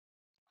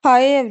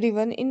Hi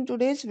everyone, in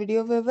today's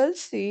video we will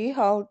see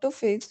how to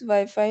fix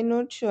Wi-Fi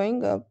not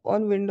showing up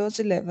on Windows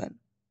 11.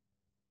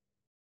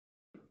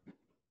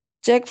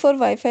 Check for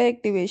Wi-Fi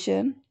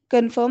activation.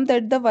 Confirm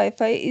that the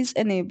Wi-Fi is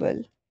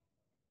enabled.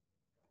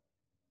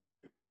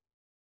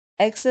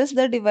 Access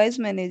the device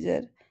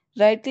manager.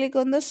 Right click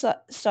on the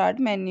start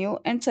menu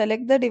and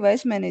select the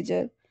device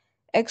manager.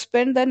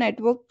 Expand the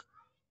network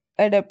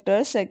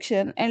adapter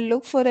section and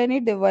look for any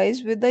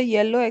device with the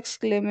yellow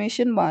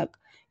exclamation mark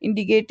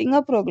indicating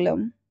a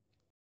problem.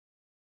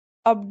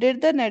 Update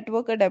the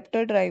network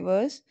adapter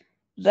drivers.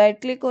 Right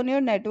click on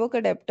your network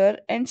adapter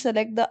and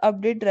select the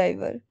update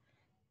driver.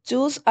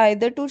 Choose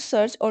either to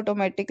search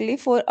automatically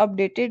for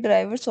updated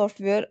driver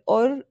software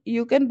or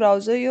you can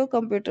browse your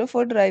computer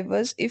for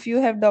drivers if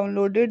you have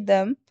downloaded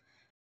them.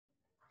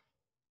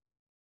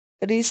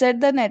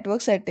 Reset the network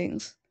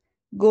settings.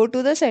 Go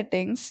to the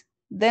settings,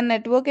 then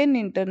network and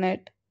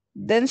internet,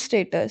 then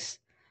status.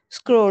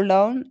 Scroll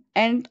down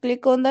and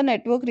click on the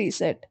network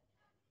reset.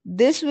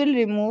 This will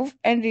remove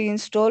and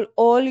reinstall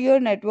all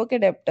your network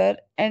adapter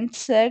and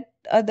set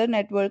other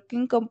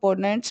networking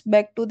components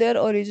back to their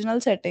original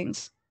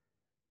settings.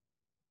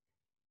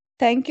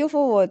 Thank you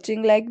for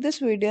watching. Like this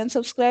video and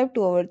subscribe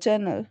to our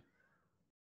channel.